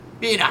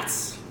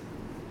Beernuts.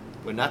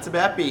 We're nuts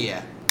about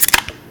beer.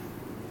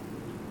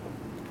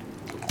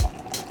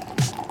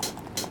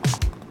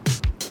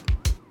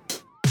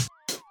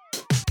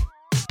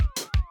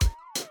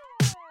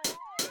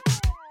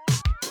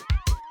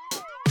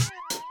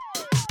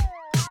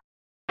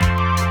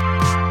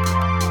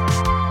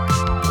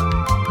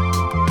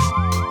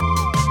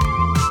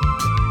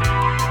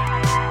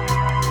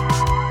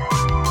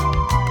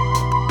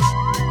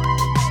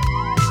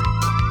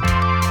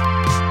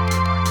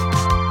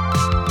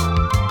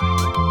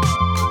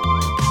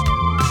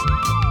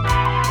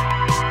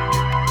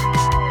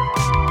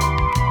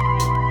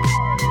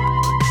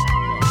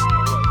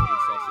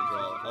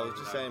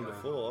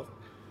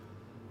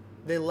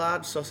 They're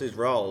large sausage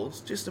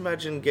rolls. Just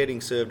imagine getting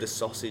served a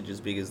sausage as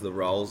big as the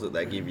rolls that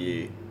they give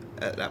you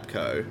at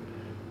APCO.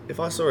 If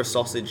I saw a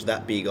sausage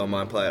that big on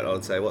my plate, I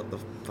would say, what the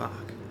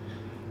fuck?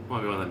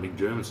 Might be one of them big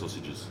German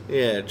sausages.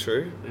 Yeah,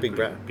 true. They're big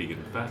brat. Big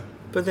and fat.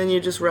 But then you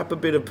just wrap a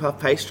bit of puff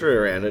pastry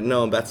around it and no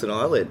one bats an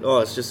eyelid. Oh,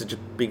 it's just a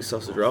big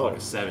sausage roll.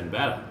 It's like a Savin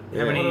batter.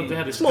 Yeah.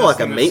 It's more like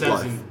a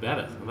meatloaf.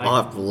 Batter.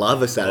 I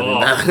love a Savin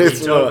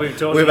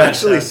batter. We've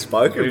actually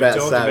spoken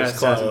about Savins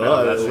quite a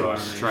lot. That's right.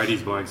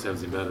 Tradies buying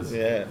Savins batters.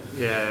 Yeah.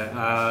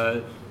 Yeah.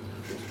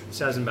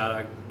 Savins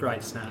batter,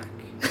 great snack.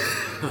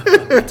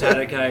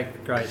 Potato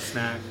cake, great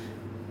snack.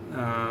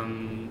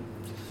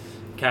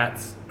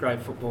 Cats,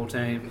 great football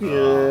team.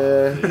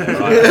 Yeah.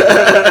 Right.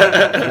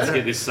 Let's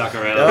get this sucker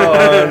out of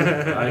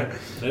the way.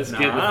 Let's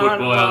get the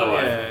football out of the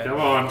way. Yeah.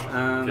 Come on.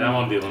 Come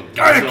on, Dylan.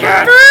 Go to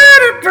Cats!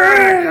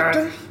 Alright.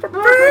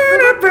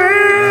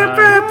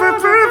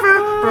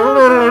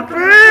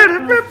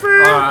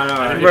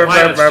 If you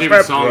play that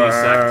stupid song, you're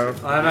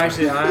sacked. I'm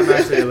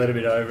actually a little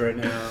bit over it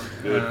now.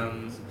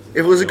 If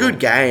it was a good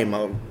game,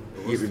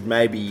 you would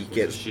maybe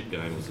get... It was a shit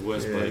game. It was the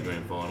worst played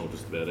grand final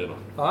just about ever.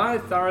 I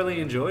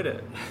thoroughly enjoyed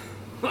it.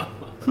 I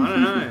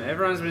don't know.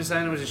 Everyone's been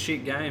saying it was a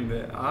shit game,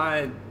 but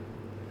I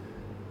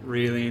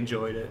really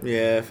enjoyed it.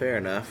 Yeah, fair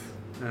enough.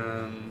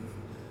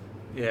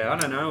 Yeah, I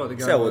don't know what the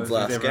goal Selwood's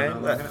was. last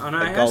game.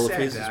 That goal of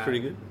his is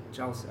pretty good.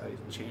 Chelsea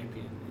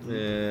champion.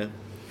 Yeah.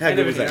 How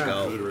good was that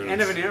goal?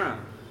 End of an era.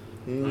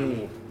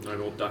 No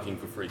more ducking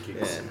for free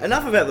kicks. Yeah.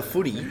 Enough about the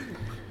footy.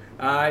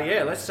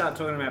 Let's start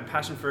talking about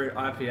passion fruit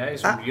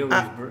IPAs from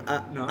Yuli's.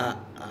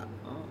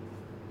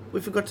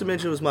 We forgot to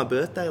mention it was my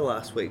birthday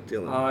last week,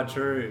 Dylan. Oh,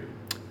 true.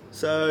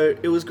 So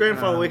it was grand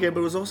final weekend, but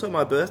it was also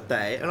my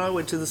birthday, and I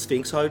went to the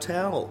Sphinx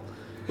Hotel.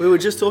 We were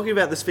just talking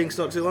about the Sphinx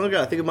not too long ago.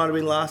 I think it might have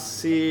been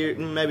last year,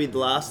 maybe the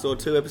last or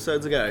 2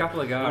 episodes ago. A couple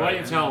ago. Why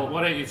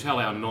don't you tell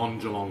our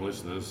non-Geelong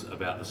listeners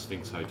about the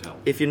Sphinx Hotel?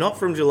 If you're not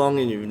from Geelong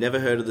and you've never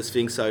heard of the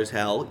Sphinx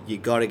Hotel, you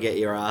got to get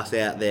your ass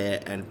out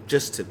there and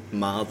just to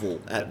marvel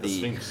at the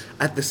Sphinx.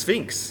 At the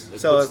Sphinx.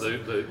 It puts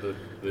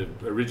the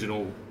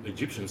original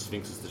Egyptian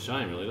sphinxes to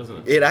shame, really, doesn't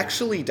it? It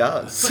actually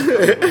does,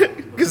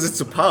 because it's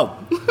a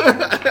pub.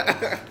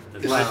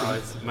 It's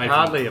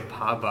hardly a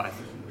pub, I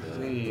think.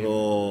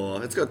 Oh,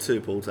 it's got 2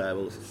 pool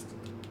tables.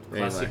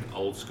 Classic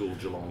old school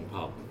Geelong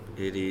pub.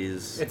 It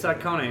is. It's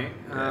iconic.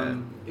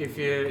 If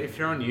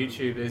you're on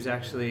YouTube, there's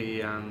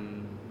actually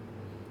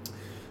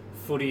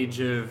footage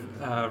of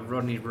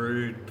Rodney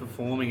Roode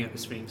performing at the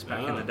Sphinx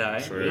back in the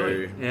day. True.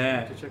 Really?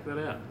 Yeah. To check that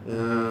out.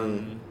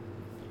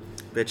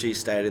 Bet you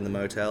stayed in the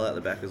motel out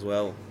the back as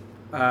well.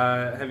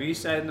 Have you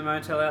stayed in the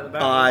motel out the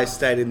back? I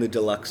stayed in the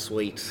deluxe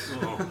suite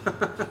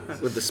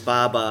with the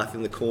spa bath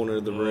in the corner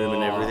of the room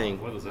and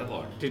everything. What was that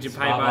like? Did you pay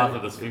spa by bath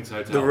at the Sphinx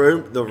Hotel?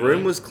 The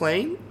room was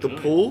clean. The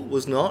pool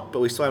was not, but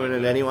we swam in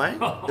it anyway.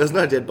 There was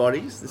no dead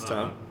bodies this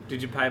time.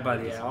 Did you pay by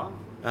the hour?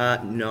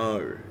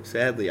 No.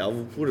 Sadly, I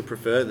would have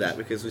preferred that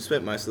because we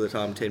spent most of the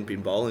time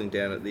 10-pin bowling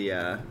down at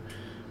the.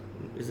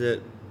 Is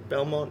it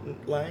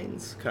Belmont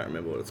Lanes? Can't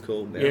remember what it's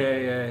called now.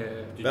 Yeah.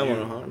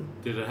 Belmont and Hutton.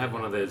 Did it have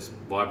one of those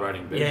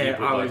vibrating beds you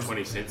put like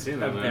 20 cents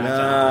in?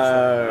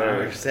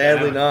 No,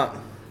 sadly not.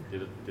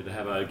 Did it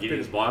have a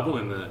Gideon's Bible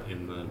in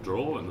the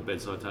drawer and the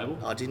bedside table?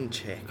 I didn't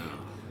check.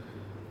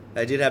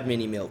 They did have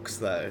mini milks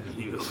though,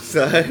 Milks.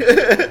 so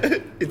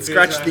it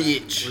scratched the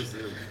itch. Was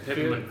there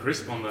peppermint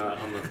crisp on the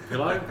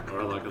pillow,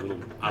 or like a little?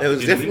 There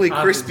was definitely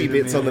crispy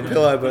bits on the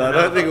pillow, but I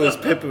don't think it was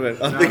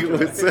peppermint. I think it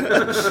was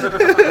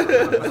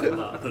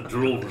the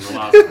drool from the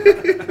last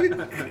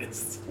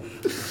guest.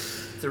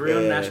 It's a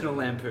real National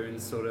Lampoon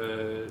sort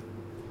of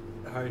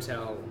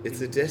hotel.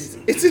 It's a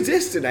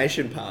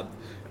destination pub.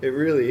 It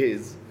really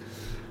is.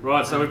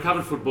 Right, so we've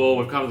covered football,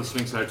 we've covered the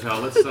Sphinx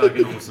Hotel. Let's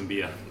get on with some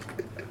beer.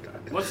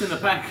 What's in the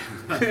pack?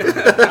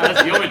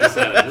 That's your way to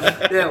say that,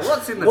 isn't it? Yeah,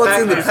 what's in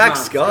the pack,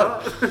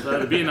 Scott?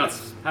 So the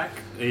Beernuts pack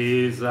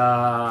is,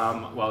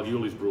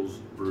 Yuli's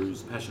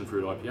Brews Passion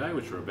Fruit IPA,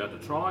 which we're about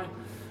to try.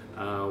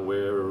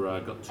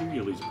 We've got 2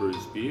 Yuli's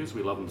Brews beers.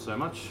 We love them so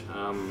much.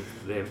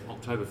 They're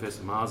Oktoberfest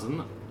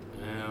Marzen,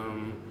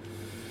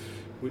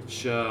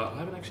 which I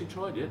haven't actually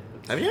tried yet.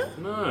 Have you?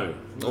 No.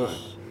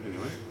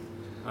 Anyway.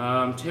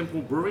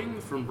 Temple Brewing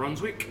from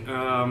Brunswick.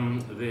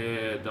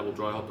 They're double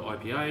dry hopped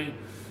IPA.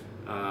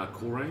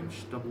 Core Range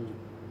double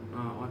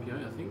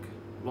IPA, I think.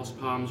 Lost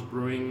Palms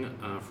Brewing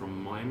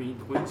from Miami,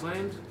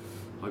 Queensland.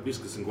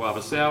 Hibiscus and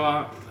Guava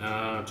Sour.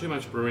 Too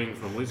Much Brewing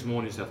from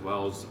Lismore, New South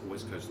Wales,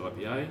 West Coast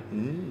IPA.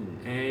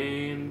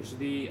 And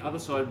the Other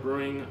Side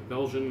Brewing,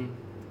 Belgian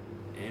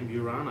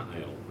Amburana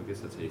Ale. I guess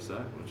that's how you say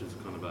it, which is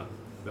kind of a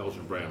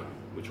Belgian brown ale,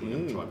 which we're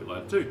going to try a bit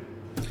later too.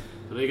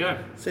 So there you go.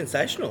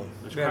 Sensational.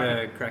 Let's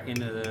Better crack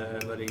into the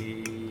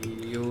bloody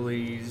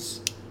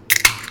Yuli's.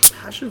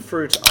 Passion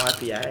fruit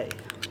IPA.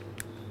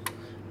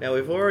 Now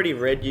we've already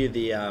read you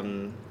the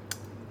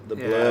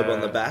blurb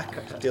on the back.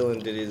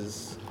 Dylan did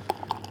his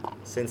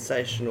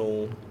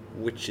sensational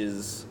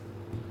witches.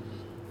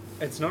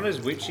 It's not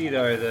as witchy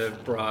though, the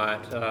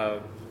bright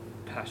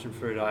passion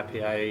fruit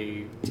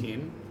IPA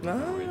tin.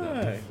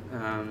 No.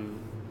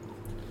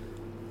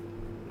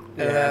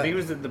 I think it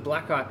was the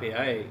black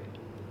IPA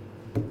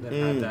that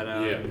had that.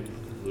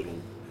 Little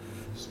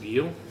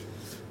spiel.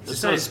 It's the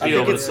same I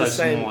spiel, think it's the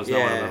same. Small,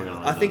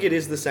 Yeah, I think it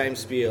is the same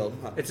spiel.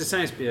 It's the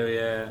same spiel,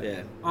 yeah.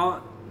 Yeah.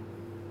 Oh,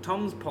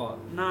 Tom's pot.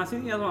 No, I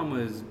think the other one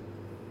was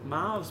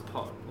Marv's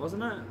pot,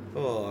 wasn't it?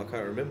 Oh, I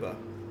can't remember.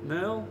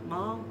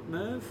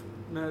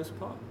 Merv's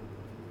pot.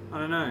 I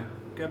don't know.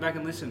 Go back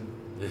and listen.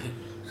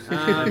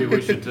 Maybe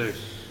we should too.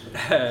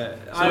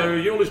 So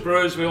Yuli's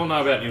Brews, we all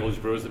know about Yuli's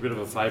Brews. They're a bit of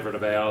a favourite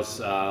of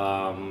ours,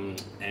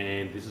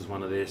 and this is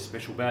one of their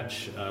special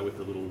batch with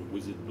the little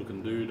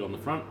wizard-looking dude on the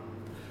front,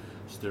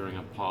 stirring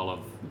a pile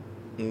of.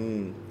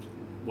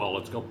 Well,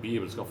 it's got beer,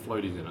 but it's got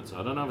floaties in it, so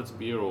I don't know if it's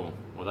beer or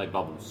they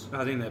bubbles.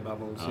 I think they're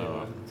bubbles.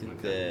 Yeah. I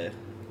think they're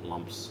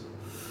lumps.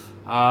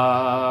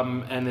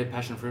 And they're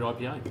passion fruit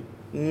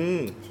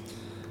IPA.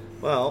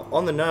 Well,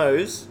 on the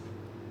nose,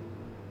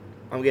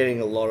 I'm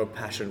getting a lot of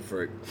passion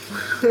fruit.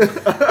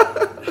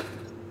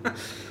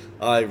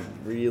 I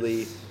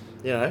really,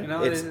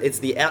 it's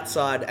the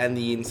outside and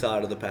the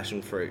inside of the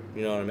passion fruit.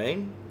 You know what I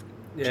mean?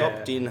 Yeah.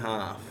 Chopped in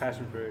half.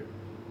 Passion fruit.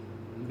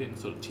 I'm getting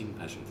sort of tin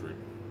passion fruit.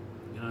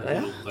 You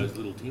know, those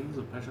little tins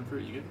of passion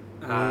fruit you get?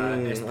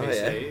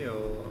 SPC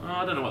or...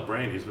 I don't know what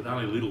brand it is, but they're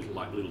only little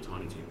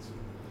tiny tins.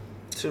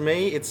 To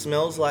me, it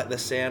smells like the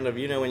sound of,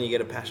 when you get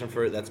a passion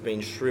fruit that's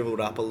been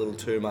shriveled up a little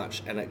too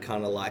much and it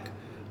kind of like...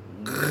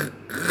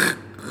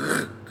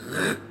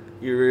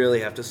 You really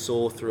have to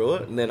saw through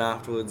it, and then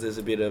afterwards there's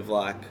a bit of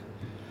like,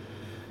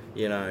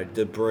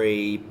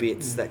 debris,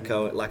 bits that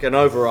go... Like an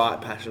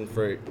overripe passion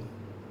fruit.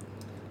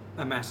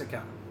 A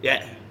massacre.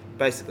 Yeah,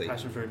 basically.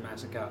 Passion fruit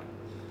massacre.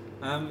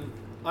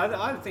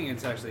 I think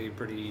it's actually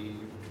pretty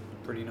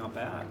not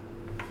bad.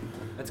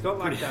 It's got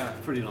like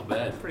pretty not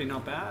bad. Pretty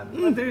not bad.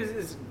 Like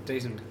there's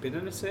decent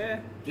bitterness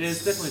there. Yeah,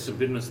 there's definitely some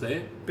bitterness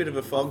there. Bit of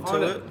a fog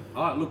to it.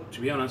 Look,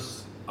 to be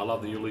honest, I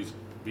love the Yuli's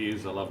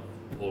beers. I love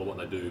all of what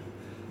they do.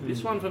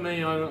 This one for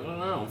me, I don't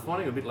know. I'm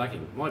finding it a bit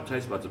lacking. My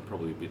taste buds are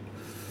probably a bit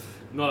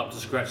not up to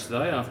scratch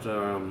today after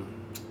a little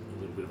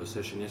bit of a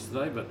session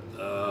yesterday. But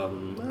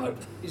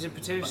is it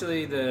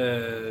potentially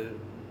the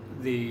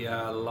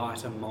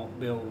lighter malt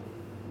bill?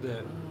 I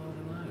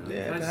don't know.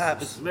 Yeah,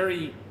 perhaps. It's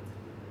very.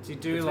 Do you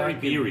do it's like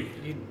very beery?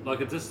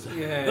 Like it just.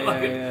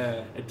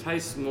 Yeah. It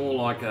tastes more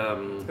like.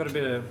 It's got a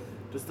bit of.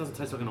 Just doesn't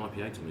taste like an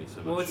IPA to me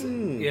so much. Well,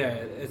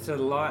 it's a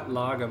light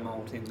lager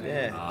malt in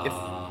there.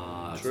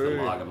 Yeah. It's the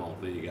lager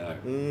malt. There you go.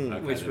 Okay,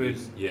 Which would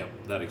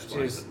that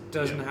explains just it.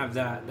 doesn't have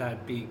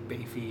that big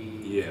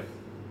beefy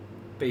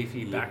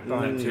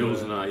backbone. That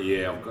Pilsner,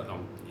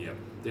 I'm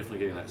definitely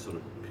getting that sort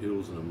of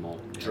Pilsner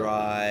malt.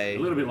 Dry. A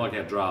little bit like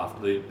our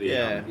draft, the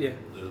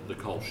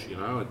Kolsch,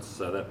 it's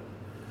that.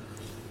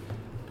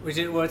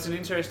 It's an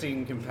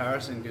interesting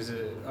comparison because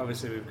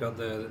obviously we've got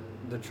the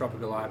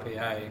tropical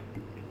IPA.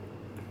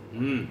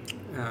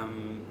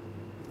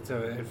 So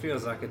it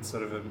feels like it's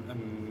sort of a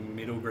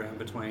middle ground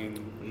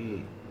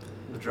between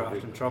the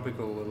draft and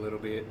tropical a little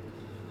bit.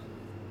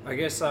 I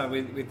guess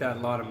with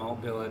that lighter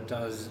malt bill, it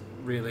does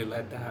really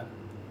let that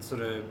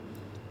sort of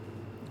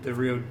the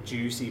real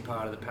juicy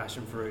part of the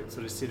passion fruit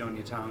sort of sit on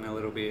your tongue a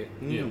little bit.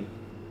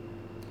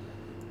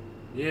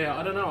 Yeah,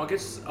 I don't know. I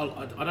guess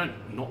I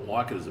don't not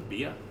like it as a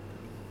beer,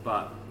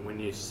 but when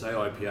you say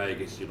IPA, I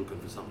guess you're looking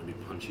for something a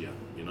bit punchier,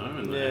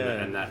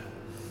 and that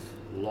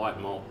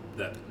light malt,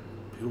 that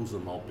Pilsner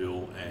malt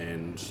bill,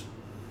 and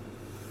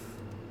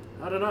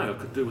I don't know, I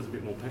could do with a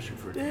bit more passion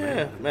fruit.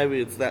 Yeah, maybe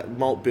it's that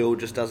malt bill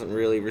just doesn't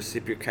really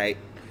reciprocate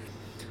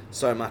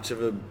so much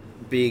of a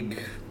big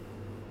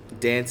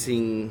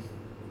dancing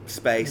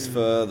space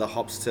for the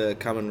hops to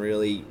come and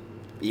really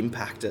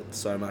impact it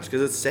so much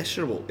because it's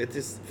sessionable. It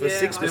is for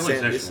 6%.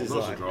 This is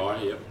not like so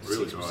dry. Yep,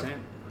 really 6%. dry.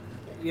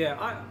 Yeah,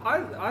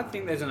 I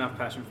think there's enough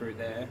passion fruit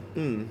there.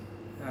 I'm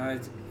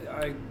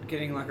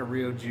getting like a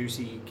real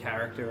juicy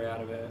character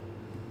out of it.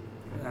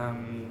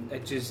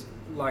 It just,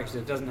 like I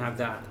said, it doesn't have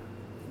that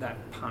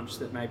punch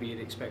that maybe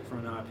you'd expect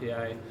from an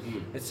IPA.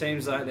 It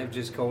seems like they've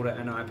just called it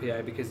an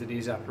IPA because it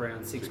is up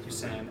around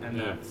 6%,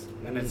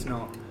 and it's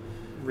not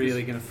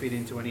really going to fit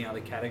into any other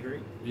category.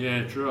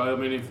 Yeah, true. I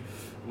mean, if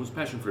it was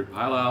passion fruit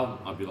pale ale,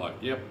 I'd be like,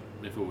 yep.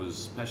 If it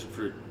was passion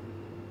fruit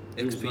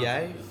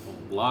XPA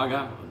or lager,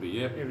 I'd be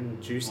yep. Even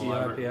juicy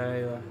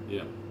IPA.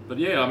 Yeah, but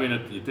I mean,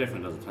 it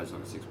definitely doesn't taste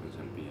like a 6%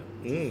 beer,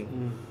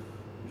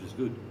 which is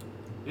good.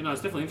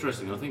 It's definitely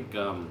interesting. I think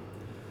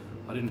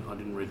I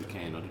didn't read the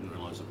can. I didn't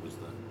realise it was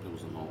there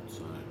was a malt.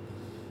 So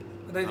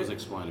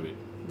explain a bit.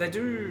 They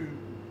do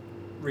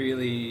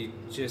really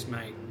just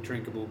make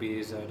drinkable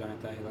beers, though,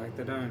 don't they? Like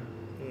they don't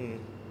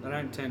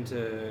tend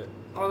to.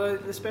 Although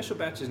the special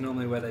batch is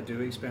normally where they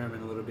do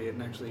experiment a little bit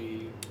and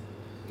actually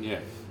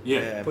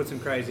put some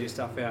crazier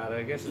stuff out.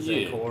 I guess it's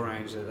their core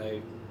range that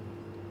they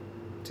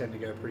tend to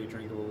go pretty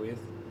drinkable with.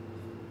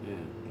 Yeah.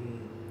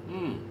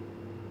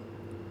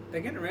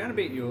 They're getting around a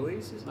bit,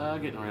 Yuli's. They're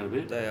getting around a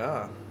bit. They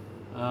are.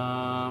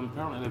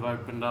 Apparently they've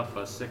opened up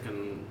a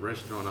second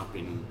restaurant up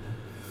in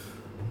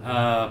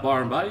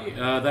Byron Bay.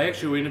 They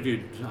actually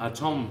interviewed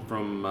Tom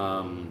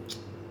from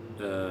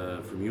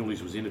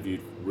Yuli's was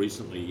interviewed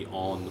recently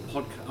on the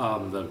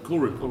Cool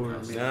Room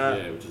podcast.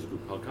 Yeah. Which is a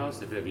good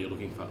podcast. If ever you're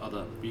looking for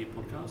other beer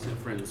podcasts, our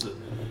friends at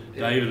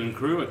David and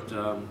crew at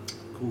Cool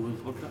Room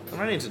podcast. I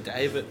ran into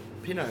David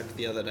Pinnock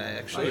the other day,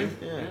 actually.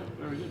 Yeah,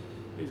 very good.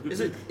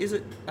 He's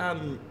good.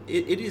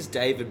 It is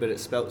David, but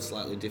it's spelt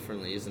slightly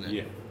differently, isn't it?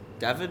 Yeah.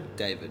 David.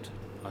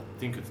 I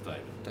think it's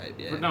David.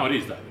 Yeah. But no, it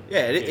is David.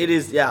 Yeah, it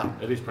is. Yeah.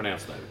 It is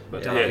pronounced David.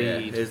 But Yeah.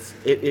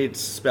 It's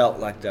spelt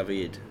like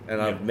David,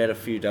 and I've met a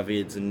few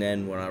Davids, and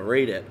then when I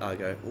read it, I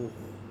go, "Ooh,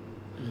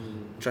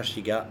 trust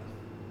your gut."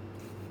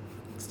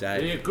 It's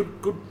Dave. Yeah,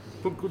 good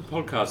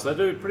podcast. They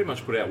do pretty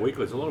much put out weekly.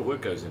 There's a lot of work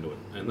goes into it,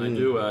 and they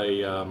do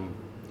a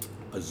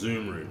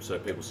Zoom room, so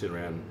people sit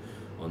around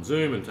on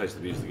Zoom and taste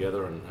the beers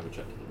together and have a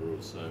chat to the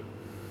brewers, so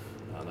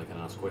they can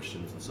ask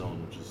questions and so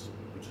on, which is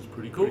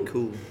pretty cool. Pretty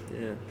cool.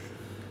 Yeah.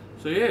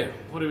 So yeah,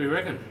 what do we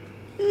reckon?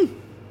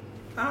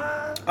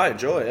 I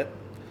enjoy it.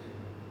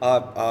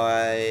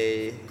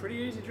 I Pretty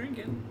easy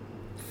drinking.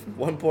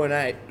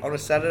 1.8 on a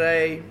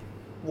Saturday,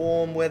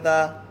 warm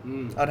weather.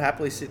 I'd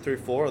happily sit through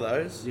 4 of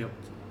those. Yep.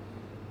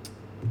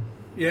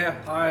 Yeah,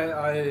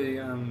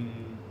 I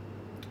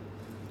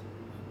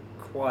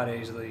quite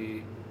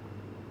easily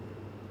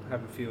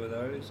have a few of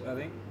those, I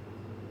think.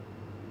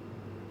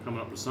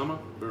 Coming up to summer,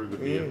 very good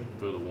beer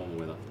for the warmer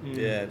weather.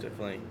 Yeah,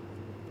 definitely.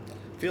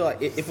 I feel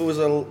like if it was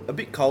a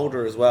bit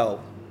colder as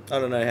well, I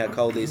don't know how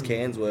cold these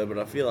cans were, but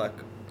I feel like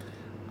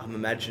I'm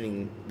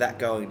imagining that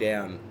going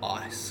down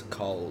ice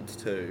cold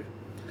too.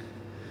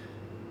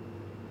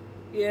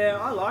 Yeah,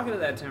 I like it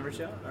at that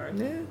temperature. I reckon.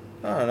 Yeah,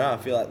 I don't know. I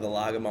feel like the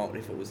lager malt,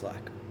 if it was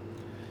like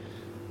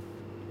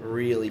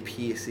really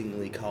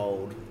piercingly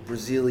cold,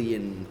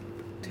 Brazilian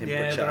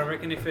temperature. Yeah, but I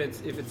reckon if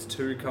it's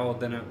too cold,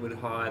 then it would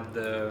hide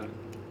the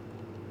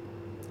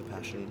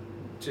passion.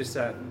 Just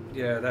that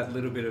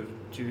little bit of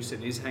juice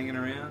that is hanging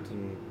around.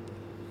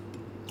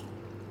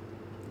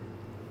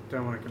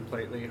 Don't want to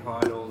completely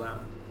hide all that.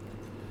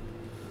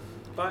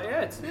 But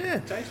yeah, it's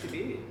tasty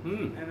beer.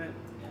 And it, I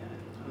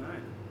don't know.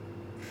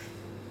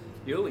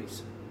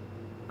 Yuli's.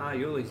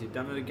 Yuli's, you've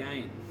done it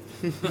again.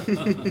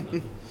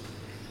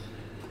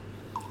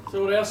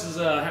 So what else is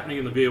happening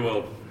in the beer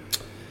world?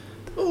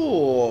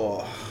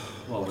 Oh.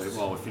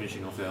 While we're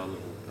finishing off our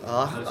little...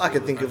 I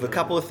could think of a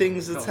couple of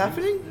things that's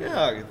happening.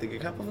 Yeah, I could think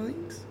of a couple of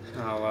things.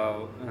 Oh,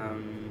 well,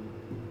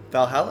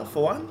 Valhalla,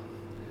 for one.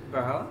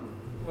 Valhalla?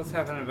 What's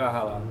happening at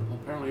Valhalla? Well,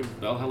 apparently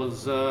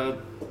Valhalla's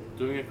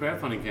doing a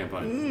crowdfunding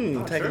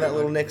campaign. Taking that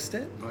little next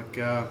step. Like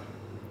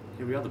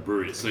every other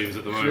brewery, it seems,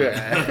 at the moment.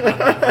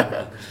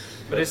 Yeah.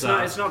 But it's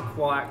not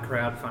quite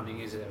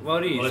crowdfunding, is it? Well,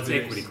 it is. Well, it's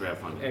equity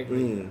crowdfunding.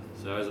 Equity.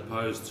 So as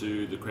opposed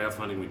to the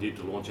crowdfunding we did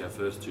to launch our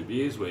first 2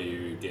 beers, where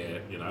you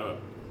get, a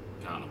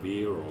carton of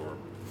beer or,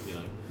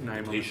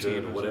 Name a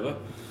T-shirt or whatever.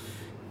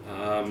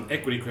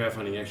 Equity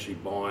crowdfunding actually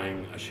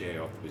buying a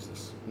share of the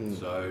business.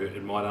 So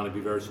it might only be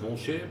a very small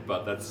share,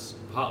 but that's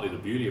partly the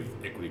beauty of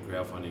equity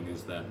crowdfunding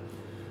is that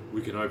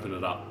we can open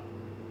it up,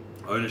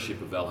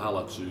 ownership of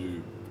Valhalla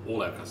to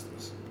all our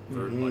customers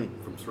for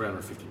from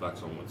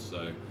 $350 onwards.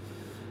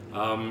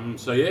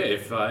 So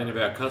if any of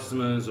our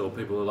customers or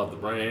people who love the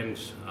brand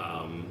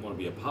want to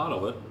be a part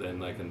of it, then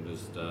they can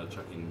just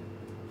chuck in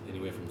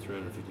anywhere from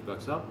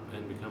 $350 up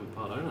and become a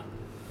part owner.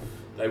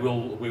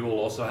 We will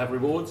also have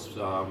rewards,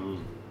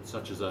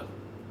 such as a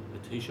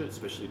T-shirt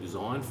specially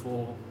designed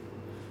for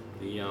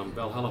the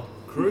Valhalla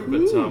crew.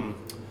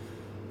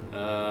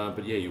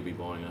 But yeah, you'll be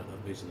buying a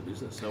piece of the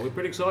business. So we're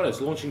pretty excited.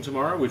 It's launching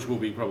tomorrow, which will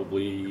be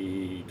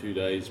probably 2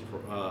 days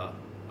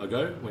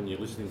ago when you're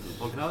listening to the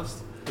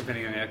podcast.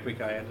 Depending on how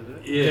quick I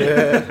edited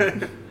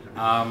it.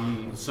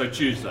 Yeah. So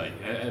Tuesday,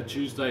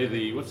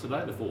 what's the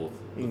day? The 4th.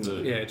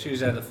 Yeah,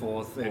 Tuesday the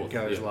 4th. It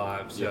goes yeah.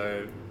 live.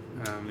 So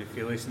if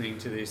you're listening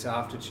to this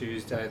after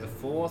Tuesday the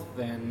 4th,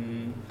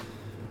 then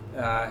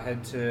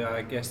head to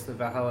I guess the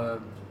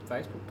Valhalla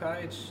Facebook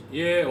page.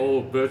 Yeah,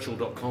 or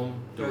virtual.com.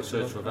 Do a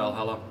search for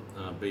Valhalla.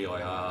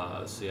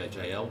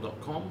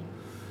 BIRCHAL.com.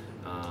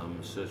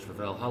 Search for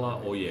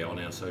Valhalla, or on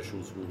our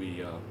socials we'll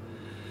be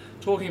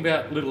talking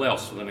about little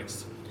else for the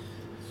next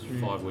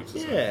 5 weeks or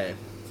so. Yeah.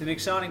 It's an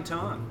exciting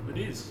time. It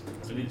is.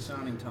 It's an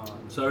exciting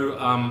time. So,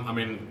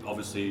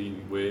 obviously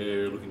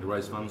we're looking to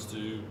raise funds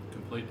to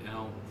complete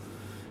our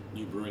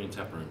new brewery and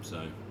tap room.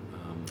 So,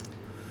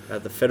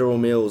 At the Federal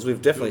Mills,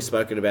 we've definitely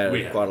spoken about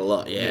it quite a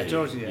lot. Yeah.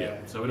 Georgia, yeah.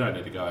 So we don't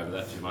need to go over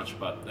that too much,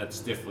 but that's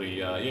definitely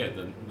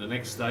the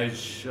next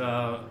stage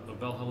of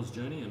Valhalla's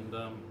journey, and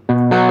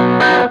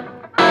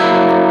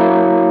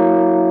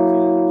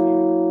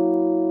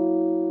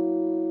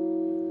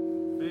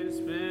Been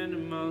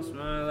spending most of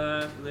my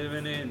life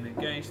living in the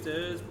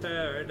gangster's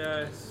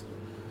paradise.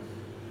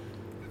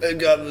 I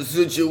got the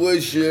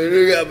situation,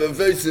 I got my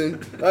facing,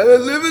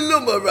 I'm living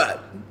on my right.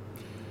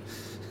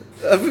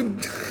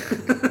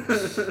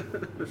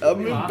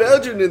 I'm in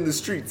Belgium in the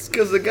streets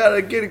because I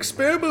gotta get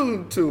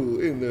experimental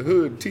in the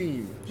hood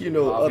team. You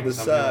know, I other think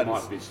some people side.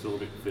 might be still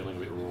feeling a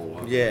bit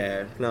raw.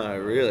 Yeah, no,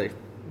 really.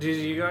 Did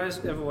you guys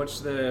ever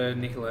watch the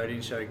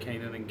Nickelodeon show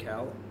Kenan and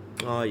Kel?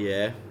 Oh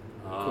yeah.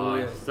 Cool,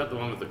 yeah. Is that the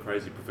one with the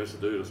crazy professor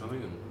dude or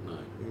something? No.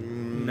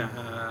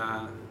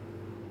 Nah.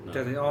 No.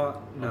 Don't think, no, I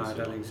Honestly don't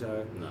not. think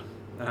so. No.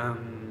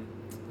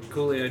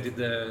 Coolio did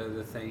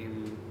the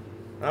theme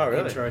Oh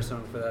really? intro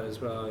song for that as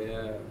well,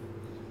 yeah.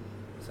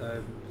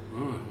 So,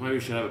 Maybe we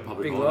should have a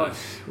public big holiday.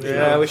 loss.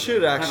 Yeah, we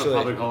should Have a actually.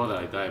 public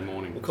holiday, day and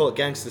morning. We'll call it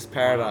Gangster's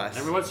Paradise.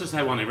 Let's just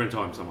have one every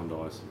time someone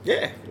dies.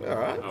 Yeah, all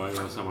right. Oh, every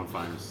time someone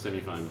famous,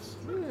 semi-famous.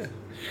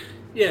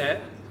 Yeah,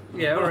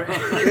 alright. We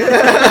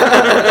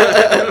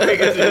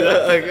can do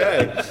that.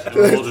 Okay. And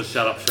we'll all just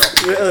shut up shop.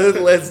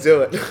 Let's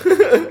do it.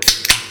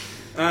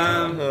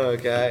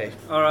 Okay.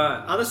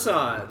 Alright, other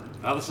side.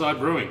 Other Side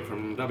Brewing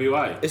from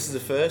WA. This is the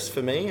first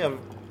for me. I've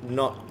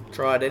not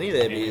tried any of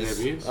their Any of beers.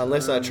 their beers?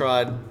 Unless I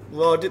tried...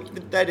 Well, they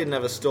didn't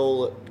have a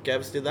stall at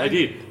Gabs, did they?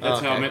 They did.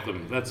 That's Oh, how I okay. met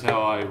them. That's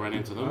how I ran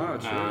into them. Oh,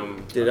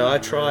 true. Did I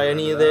try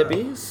any of their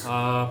beers?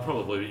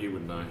 Probably, but you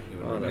wouldn't know. You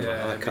Oh, wouldn't no. know.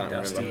 Yeah, I a bit can't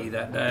dusty remember.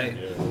 that day.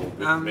 Yeah,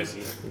 a bit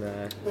messy.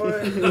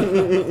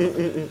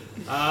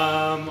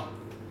 No.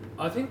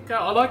 I think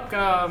I like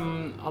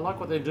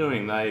what they're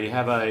doing. They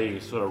have a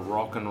sort of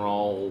rock and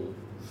roll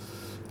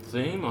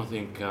theme. I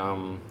think the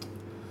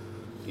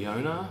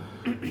owner,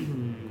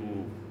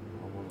 I'm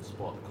on the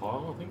spot,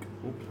 Kyle. I think.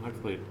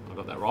 Hopefully I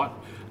got that right.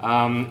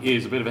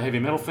 Is a bit of a heavy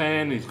metal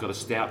fan. He's got a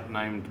stout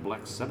named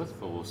Black Sabbath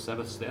or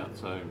Sabbath Stout,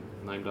 so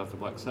named after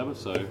Black Sabbath.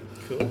 So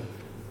Cool.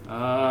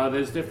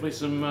 there's definitely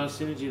some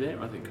synergy there,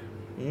 I think.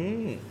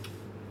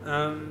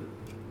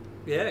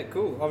 Yeah,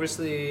 cool.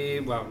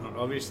 Obviously, well, not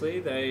obviously,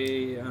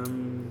 they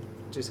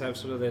just have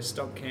sort of their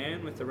stock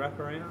can with the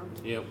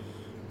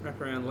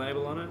wraparound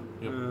label on it.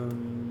 Yep.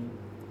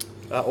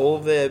 Are all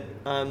of their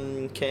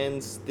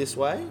cans this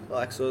way?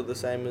 Like sort of the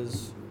same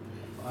as...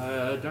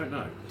 I don't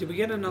know. Did we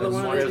get another It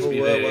one? might of just these?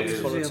 be Rebel their- Once This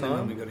Upon a was the only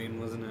one Time? we got in,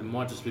 wasn't It it?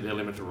 might just be their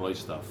limited release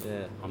stuff.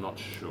 Yeah. I'm not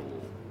sure.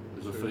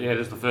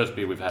 There's the first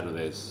beer we've had of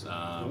theirs.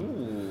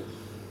 Ooh.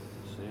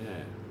 So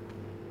yeah.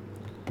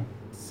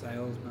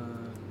 Sales,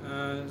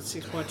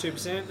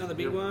 6.2%, another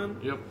big one.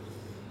 Yep.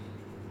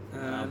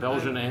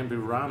 Belgian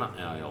Amburana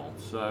Ale.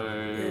 So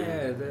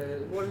Yeah,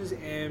 what is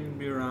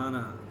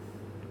Amburana?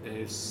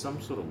 it's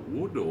some sort of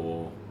wood,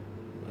 or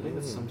I think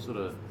it's some sort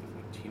of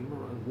timber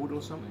or wood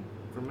or something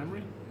from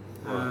memory.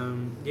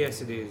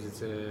 Yes, it is.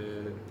 It's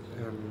a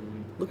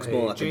Looks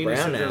more like a genus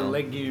brown of the ale.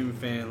 legume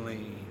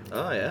family.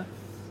 Oh, yeah.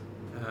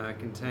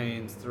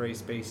 Contains 3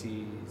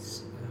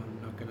 species. I'm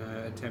not going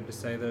to attempt to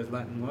say those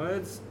Latin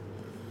words.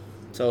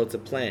 So it's a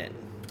plant.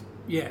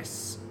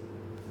 Yes.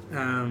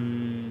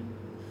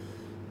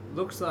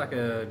 Looks like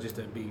just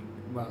a big.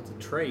 Well, it's a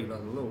tree by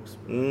the looks.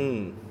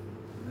 Mmm.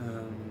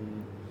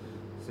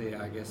 So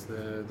yeah, I guess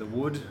the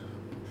wood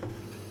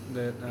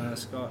that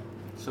Scott.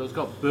 So it's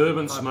got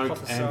bourbon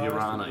smoked Hypothesised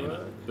Amburana would in work.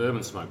 it.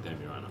 Bourbon smoked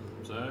Amburana.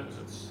 So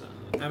it's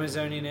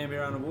Amazonian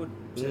Amburana wood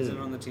says it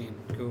on the tin.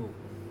 Cool.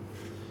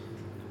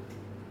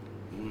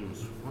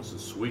 it's nice and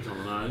sweet on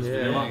the nose.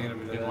 Yeah. Vanilla. Yeah, get a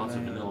bit of Get that lots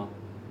of now. vanilla.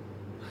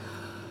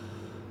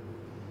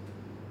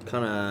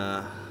 Kind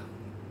of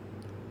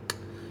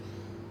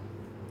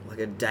like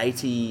a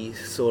datey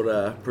sort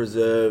of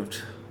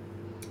preserved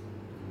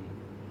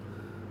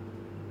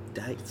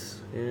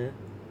dates. Yeah.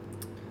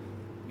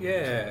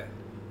 Yeah.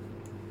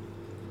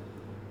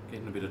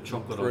 Getting a bit of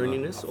chocolate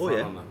Pruniness. on Oh, the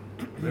yeah. on the,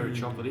 very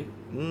chocolatey.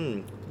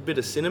 Mmm. Bit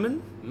of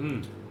cinnamon.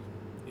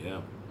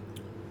 Yeah.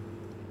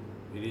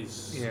 It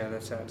is Yeah,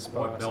 that's how it's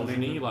quite spiced.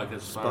 Belgian-y, like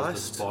as far as the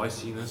Spiced.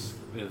 spiciness,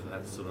 there's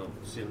that sort of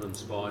cinnamon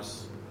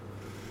spice.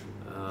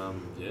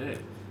 Yeah.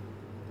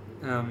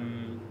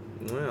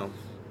 Wow.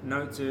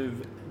 Notes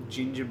of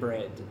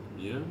gingerbread.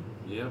 Yeah,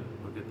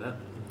 I get that.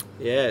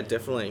 Yeah,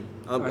 definitely.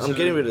 I'm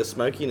getting a bit of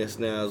smokiness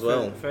now as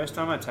well. First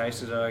time I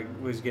tasted it, I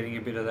was getting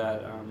a bit of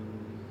that.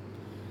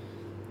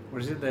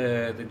 What is it?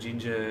 The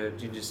ginger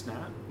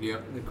snap.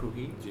 Yep. The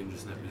cookie. Ginger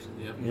snap,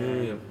 yep.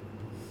 Yeah.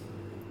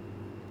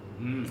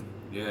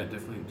 Yeah,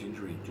 definitely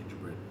gingerbread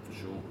for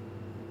sure.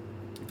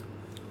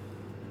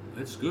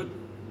 It's good.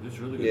 It's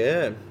really good.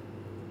 Yeah.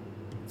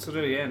 Sort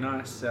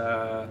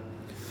of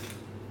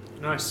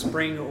nice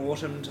spring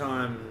autumn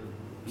time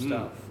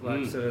stuff.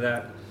 Like sort of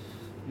that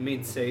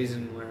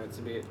mid-season where it's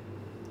a bit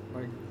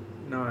like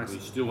nice. You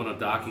still want a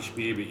darkish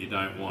beer, but you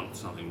don't want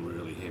something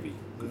really heavy.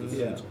 'Cause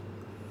it's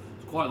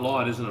quite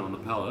light, isn't it, on the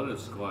palate?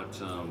 It's quite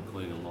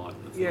clean and light.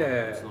 It's Yeah.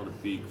 It's not a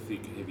big,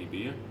 thick, heavy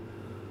beer.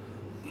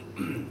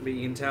 But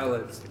you can tell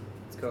it's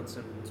got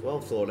some. It's well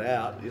thought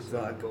out. It's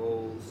like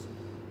galls.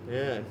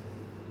 yeah.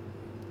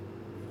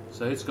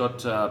 So it's got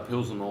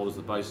Pilsen malt as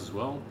the base as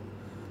well.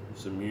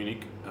 Some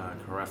Munich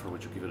Carafa,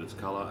 which will give it its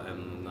colour,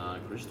 and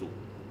Crystal.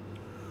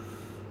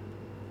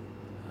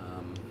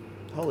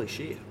 Holy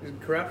shit. Would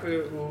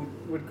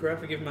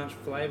Carafa give much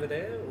flavour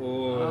there,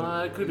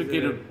 or it could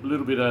get a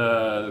little bit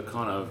of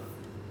kind of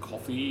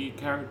coffee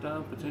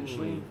character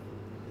potentially.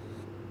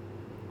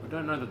 I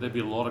don't know that there'd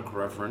be a lot of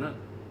Carafa in it.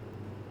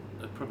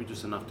 Probably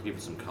just enough to give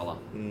it some colour.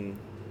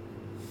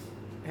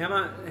 How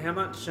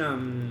much?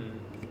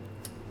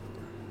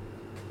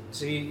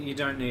 So you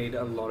don't need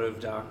a lot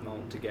of dark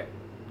malt to get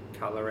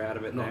colour out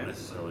of it. Not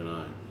necessarily,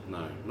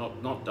 no.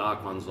 Not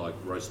dark ones like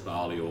roast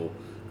barley or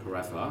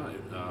Carafa.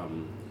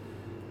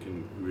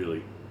 Can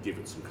really give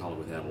it some colour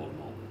without a lot of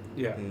malt.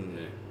 Yeah.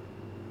 Yeah.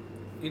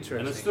 Interesting.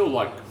 And it's still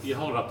like, you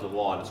hold it up to the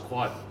light, it's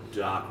quite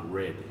dark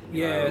red.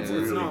 Yeah, it's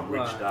really not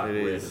rich like- dark It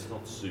red. is. It's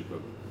not super...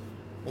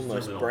 Almost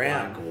certainly not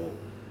brown. black or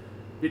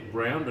a bit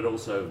brown, but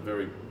also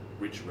very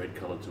rich red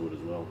colour to it as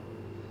well.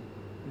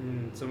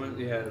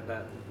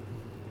 That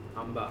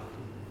umber.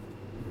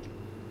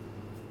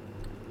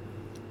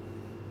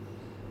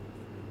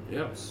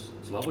 Yeah, it's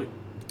lovely.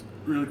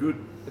 Really good.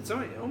 It's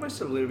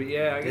almost a little bit,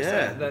 yeah. I guess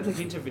Yeah. that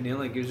hint of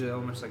vanilla gives it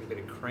almost like a bit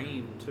of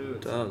cream too.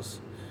 It does.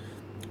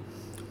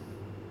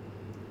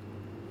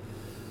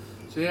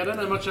 So yeah, I don't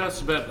know much else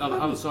about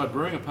Other Side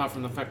Brewing apart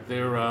from the fact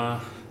they're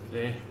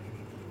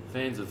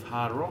fans of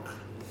hard rock,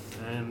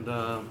 and they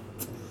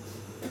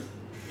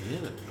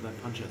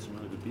punch out some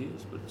really good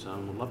beers. But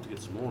we'd love to get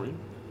some more in.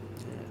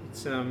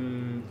 It's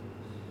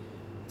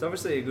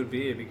obviously a good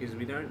beer because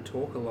we don't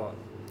talk a lot.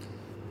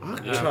 I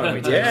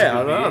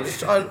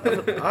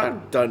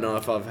don't know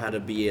if I've had a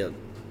beer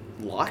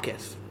like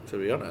it, to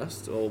be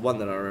honest, or one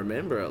that I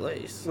remember at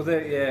least. Well,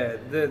 the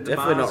Definitely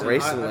Marzen, not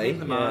recently, I think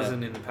the yeah.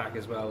 Marzen in the pack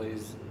as well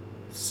is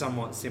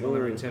somewhat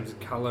similar in terms of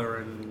colour,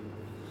 and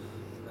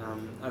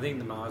I think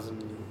the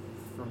Marzen,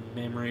 from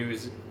memory,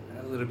 was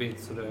a little bit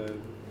sort of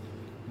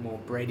more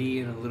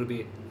bready and a little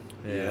bit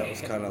Yeah, it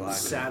was kind of like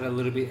sat a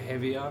little bit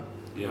heavier.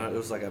 Yeah, it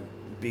was like a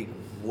big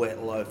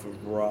wet loaf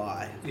of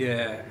rye.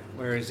 Yeah,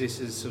 whereas this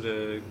is sort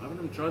of I haven't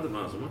even tried the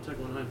Mars. I might take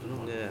one home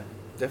tonight. Yeah,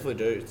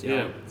 definitely do. It's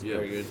it's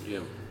very good. Yeah.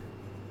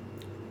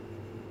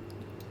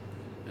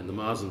 And the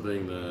Marzen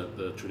being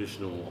the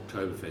traditional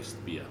Oktoberfest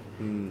beer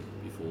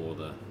before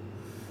the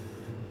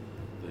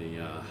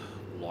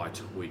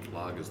light, weak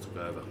lagers took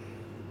over.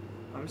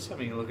 I'm just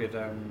having a look at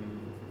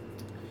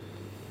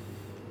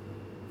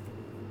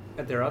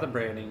their other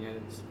branding, and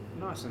it's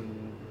nice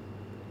and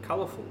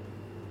colourful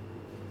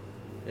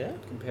Yeah.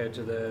 compared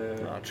to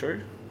the. Oh,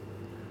 true.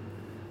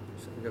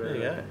 So we've got There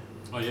you go.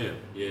 Oh yeah.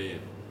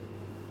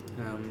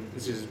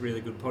 This is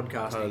really good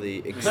podcasting. Part of the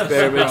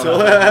experimental.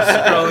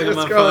 Scrolling on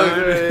my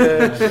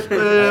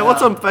phone.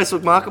 What's on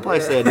Facebook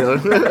Marketplace there,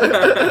 Dylan?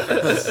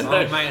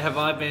 Oh, mate, have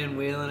I been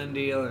wheeling and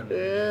dealing?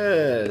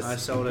 Yes. I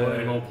sold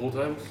Any a. more pool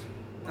tables?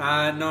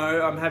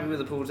 No, I'm happy with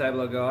the pool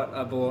table I got.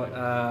 I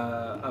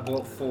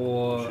bought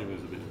 4. Sugar's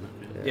a bit,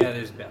 isn't it? Yeah,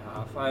 there's about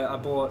half. I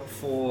bought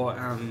 4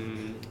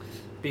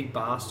 big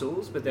bar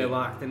stools, but they're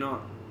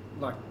not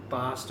like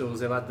bar stools.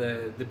 They're like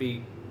the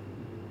big,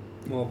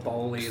 more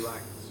bowly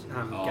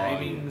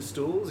gaming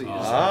stools that you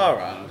just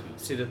Right.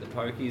 sit at the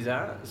pokies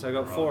at. So I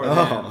got 4 of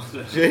them. Oh,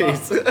 jeez. You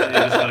just gotta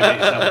get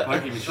yourself a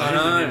poking machine. I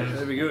know, and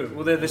that'd be good.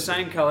 Well, they're the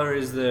same colour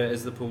as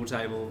the pool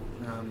table.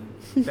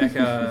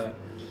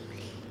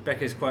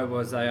 Becca's quote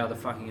was, "They are the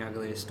fucking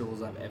ugliest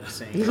stools I've ever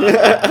seen."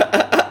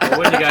 Well,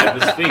 when you go to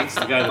the Sphinx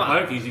to go to the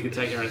pokies, you can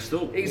take your own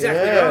stool.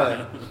 Exactly Yeah.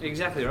 right.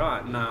 Exactly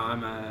right. No,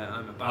 I'm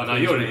a Oh Buckley's no,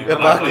 you're man. A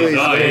Buckley's,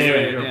 Oh,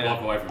 yeah. you're a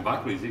block away from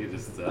Buckley's. You could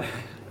just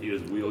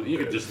wheel. You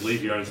could just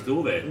leave your own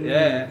stool there.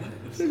 Yeah.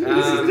 This is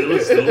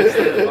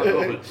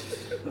Dylan's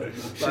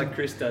stool. Like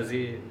Chris does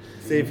here.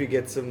 See if you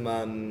get some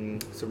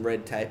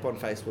red tape on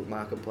Facebook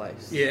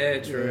Marketplace. Yeah,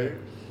 true.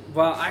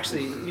 Well,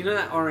 actually, you know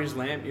that orange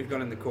lamp you've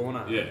got in the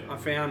corner? Yeah.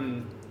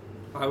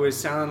 I was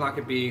selling like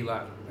a big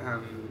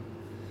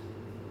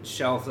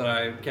shelf that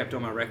I kept all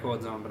my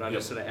records on, but I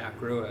just sort of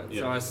outgrew it.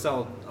 Yep.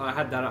 So I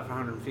had that up for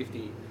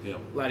 150. Yep.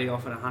 Lady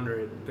off at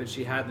 100, but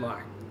she had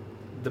like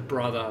the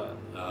brother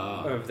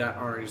of that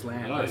orange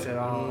lamp. Oh, I yeah. said,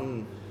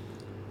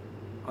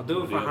 I'll do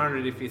it for Good deal.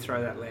 100 if you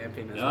throw that lamp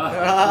in as well.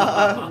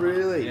 Ah,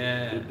 really?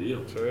 Yeah. Good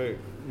deal. True.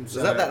 And Was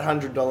so- that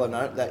 $100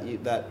 note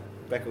that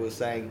Becca was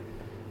saying?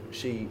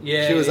 She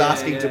Yeah, was yeah,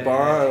 asking to yeah,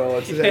 borrow yeah.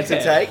 or to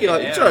take. You're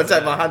like, Yeah, you're trying to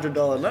take yeah. my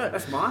 $100 note.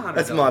 That's my $100.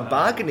 That's my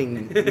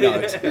bargaining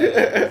note.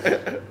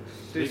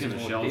 Speaking of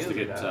more shelves, to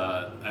deals get with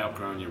that.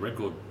 outgrowing your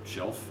record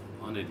shelf,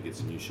 I need to get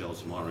some new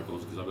shelves for my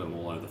records because I've got them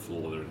all over the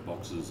floor. They're in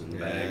boxes and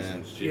bags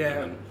and shit.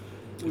 Yeah. And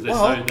 'cause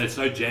Well- they're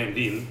so jammed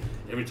in.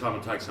 Every time I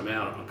take some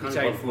out, I can't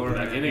take even four put them of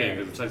back them, in yeah. again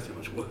because it takes too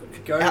much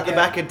work. Go Out the get-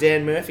 back of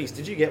Dan Murphy's.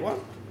 Did you get one?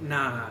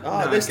 Nah. Oh,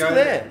 no, they're still go-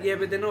 there. Yeah,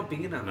 but they're not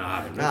big enough.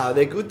 No, No,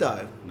 they're good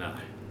though. no.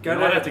 Go You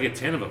might to- have to get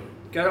 10 of them.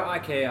 Go to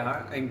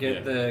IKEA and get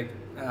Yeah. the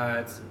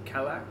it's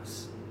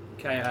Kallax,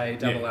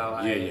 Kallax.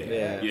 Yeah.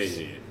 Yeah.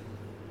 Yeah.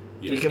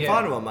 You can Yeah.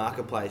 find them on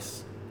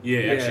Marketplace Yeah,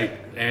 actually,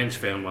 Ange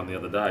found one the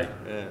other day.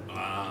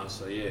 Yeah.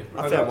 So yeah.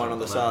 I found one on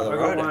the side of the I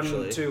road got one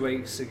actually. 2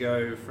 weeks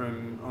ago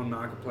on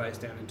Marketplace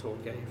down in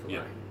Torquay for Yeah.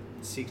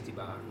 like $60.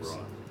 Right.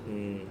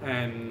 Mm. Yeah,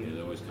 And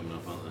they're always coming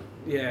up, aren't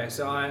they? yeah,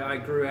 so I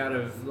grew out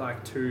of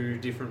like 2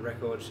 different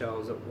record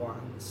shelves at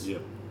once.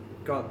 Yep.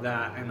 Got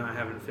that, and I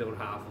haven't filled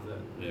half of it.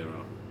 Yeah,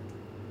 right.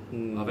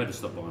 Mm. I've had to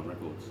stop buying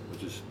records,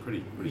 which is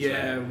pretty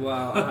Yeah, sad.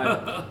 well,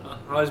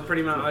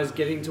 I was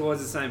getting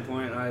towards the same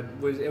point.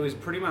 It was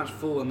pretty much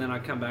full, and then I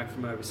come back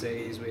from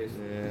overseas with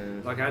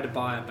like I had to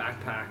buy a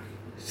backpack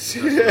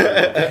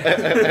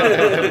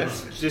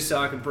just so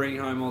I could bring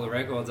home all the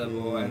records I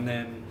bought, and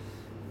then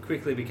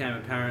quickly became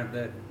apparent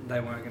that they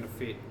weren't going to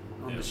fit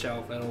on the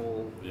shelf at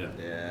all. Yeah.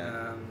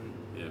 Yeah.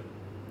 Yeah.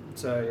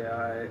 So yeah,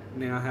 I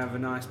now have a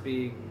nice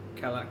big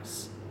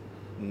Kallax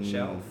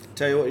shelf.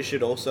 Tell you what you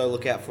should also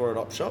look out for at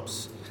op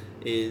shops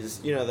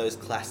is, you know, those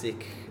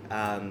classic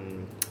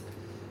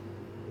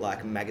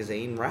like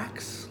magazine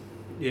racks.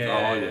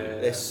 Yeah, Oh, yeah.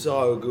 They're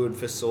so good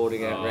for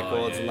sorting out Oh,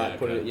 records and yeah, like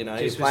putting okay. it, you know,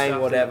 Just you're for playing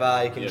stuff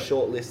whatever, you can Yep.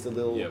 shortlist a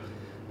little Yep.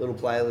 little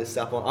playlist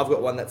up on. I've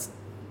got one that's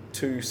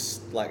two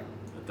A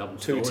double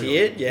two story.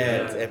 tiered. Yeah,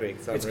 Yeah. it's epic.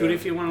 It's good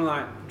if you want to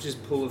like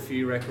just pull a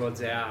few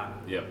records out,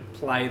 Yep.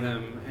 play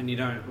them, and you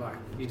don't like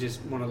you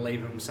just want to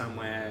leave them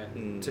somewhere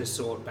Mm. to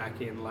sort back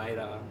in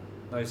later.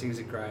 Those things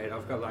are great.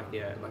 I've got like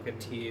a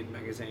tiered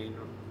magazine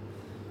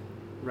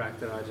rack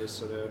that I just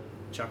sort of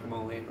chuck them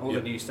all in. All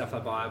Yep. the new stuff I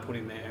buy I put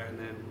in there, and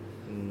then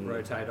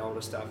rotate older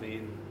stuff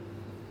in.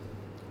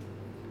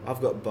 I've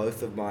got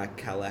both of my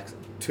Kallax,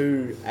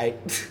 two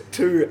eight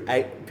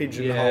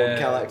pigeonhole Yeah.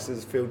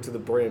 Kallaxes filled to the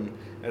brim,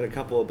 and a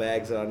couple of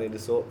bags that I need to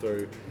sort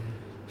through.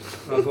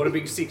 I bought a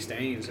big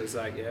 16, so it's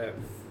like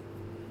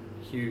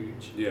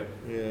huge. Yeah.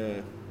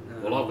 Yeah.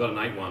 Well, I've got an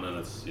 8 one, and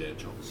it's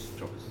chockers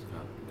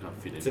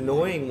can't fit in. It's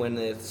annoying when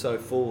they're so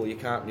full you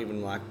can't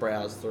even like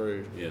browse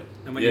through. Yeah.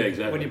 And when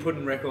exactly. when you're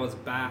putting records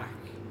back,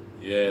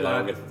 yeah, they'll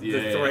like get,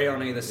 the 3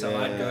 on either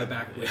side Yeah. go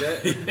back with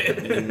it.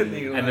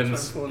 and then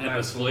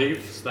the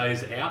sleeve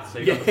stays out, so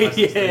you got the Yeah,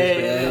 plastic sleeve.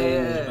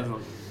 yeah.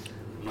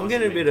 I'm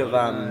getting a bit of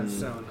That's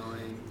so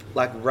annoying.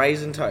 like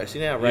raisin toast.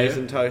 You know how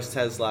raisin toast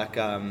has like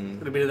Got a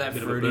bit of that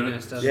bit of a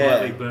fruitiness, doesn't Yeah.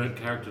 slightly burnt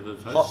character to the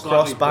toast. hot Slightly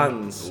cross burnt.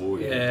 buns. Oh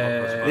yeah, Yeah. hot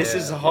cross buns. This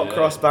is a hot Yeah.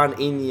 cross bun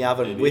in the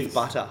oven It with is.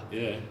 butter,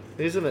 Yeah.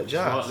 isn't it?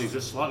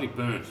 Just slightly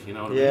burnt, you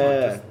know what I mean? Yeah.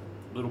 Like just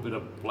a little bit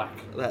of black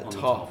That on the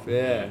top,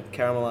 yeah,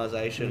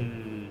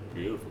 caramelization.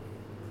 Beautiful.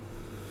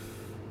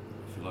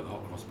 I feel like a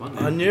hot cross bun.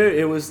 I knew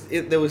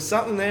there was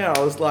something there. I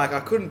was like, I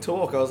couldn't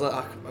talk. I was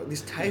like,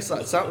 this tastes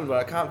like something, but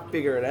I can't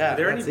figure it out. Are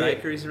there any That's it.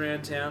 bakeries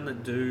around town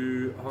that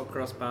do hot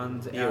cross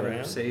buns out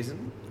Year-round? of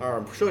season? Oh,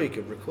 I'm sure you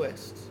could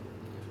request.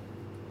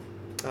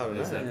 I don't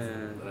There's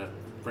know. that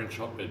French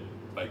hotbed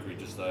bakery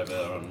just over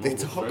on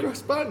It's a Marlborough hot Street.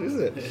 cross bun,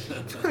 isn't it?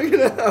 Fucking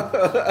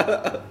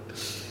hell.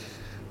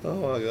 Oh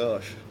my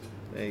gosh.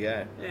 There you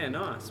go. Yeah,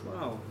 nice.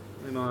 Well,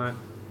 we might.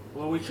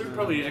 Well, we should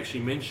probably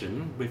actually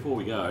mention before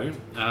we go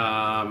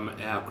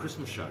our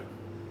Christmas show.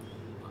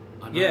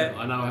 I know, Yeah.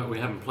 I know we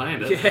haven't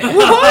planned it. Yeah.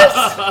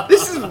 What?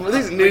 This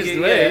is news to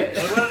me. Yeah. We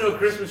want to do a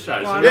Christmas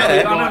show. Well, so I, we know,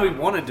 Yeah. I know we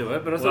want to do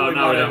it, but I thought Well, we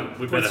no, might we have don't.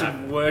 We put better some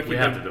have- work we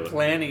have to into do it.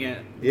 planning it.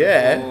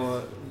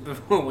 Yeah.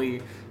 Before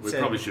we We said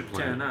probably should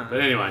plan turn it. up.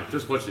 But anyway,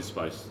 just watch this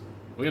space.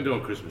 We're going to do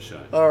a Christmas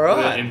show. All right.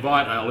 We're going to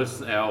invite our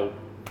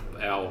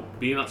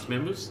Beernuts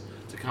members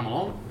to come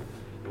along.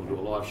 We'll do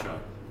a live show.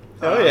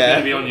 Oh, You're yeah. going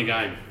to be on your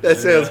game. That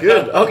sounds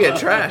good. I'll get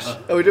trash.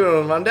 Are we doing it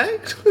on Monday?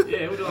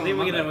 Yeah, we'll do it I on think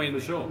we're Monday, going for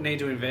to sure. need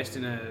to invest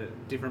in a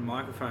different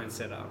microphone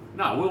setup.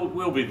 No,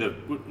 we'll be no,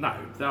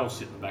 they'll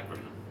sit in the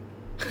background.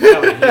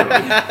 They'll be we'll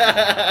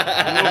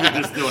be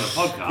just doing a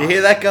podcast. You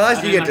hear that, guys?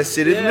 And You then get to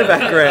sit in the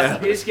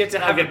background. You just get to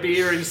have a Okay.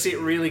 beer and sit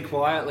really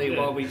quietly Yeah.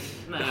 while we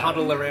No.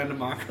 huddle around a They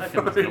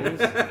can microphone.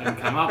 just and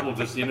come up, we'll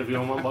just interview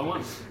them one by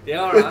one.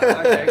 Yeah, alright,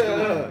 okay,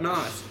 cool.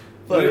 Nice.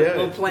 Bloody hell.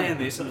 We'll plan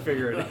this and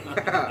figure it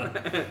out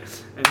and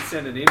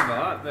send an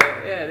invite, but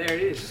yeah, there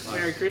it is.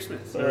 Merry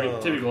Christmas. Very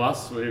typical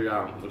us,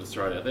 we'll just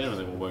throw it out there and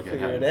then we'll work out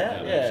Figure how it out,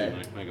 to yeah.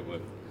 actually make it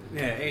work.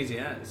 Yeah, easy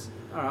as.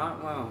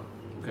 Alright, well.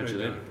 We'll catch you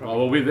we're then. doing it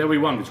Oh, well, there'll be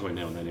one between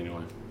now and then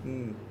anyway.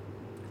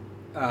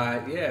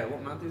 yeah,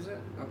 what month is it?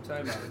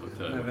 October.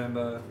 October.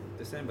 November,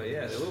 December,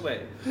 yeah, there will be.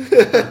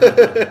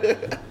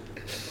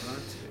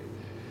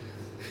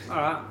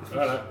 Alright.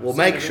 Alright. We'll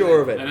make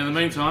sure of And it. in the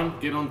meantime,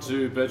 get on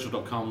to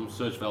birchall.com,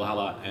 search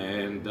Valhalla,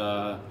 and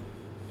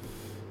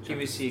Give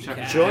us your check-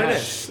 cash. Join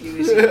us. Give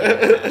us your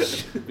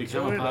cash.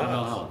 become Join a part of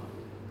us.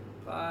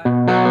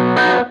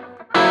 Valhalla.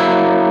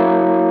 Bye.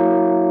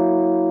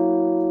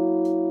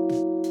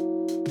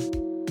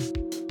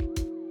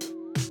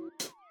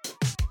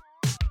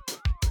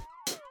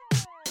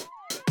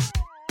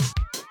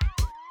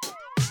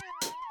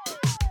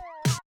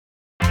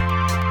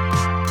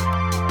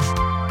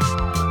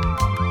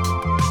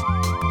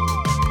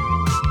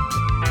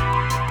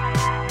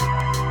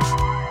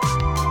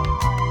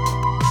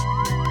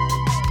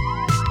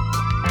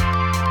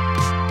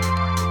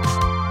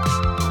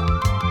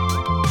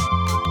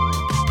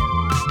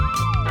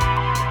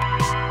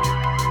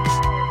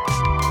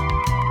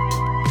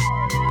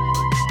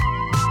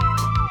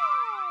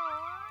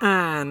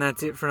 And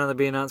that's it for another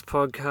Beernuts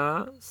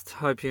podcast.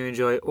 Hope you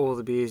enjoy all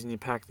the beers in your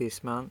pack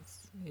this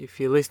month. If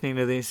you're listening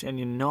to this and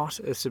you're not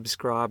a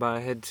subscriber,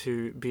 head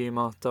to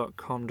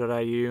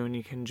beermoth.com.au and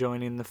you can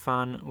join in the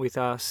fun with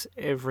us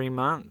every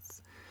month.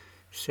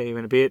 See you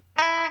in a bit.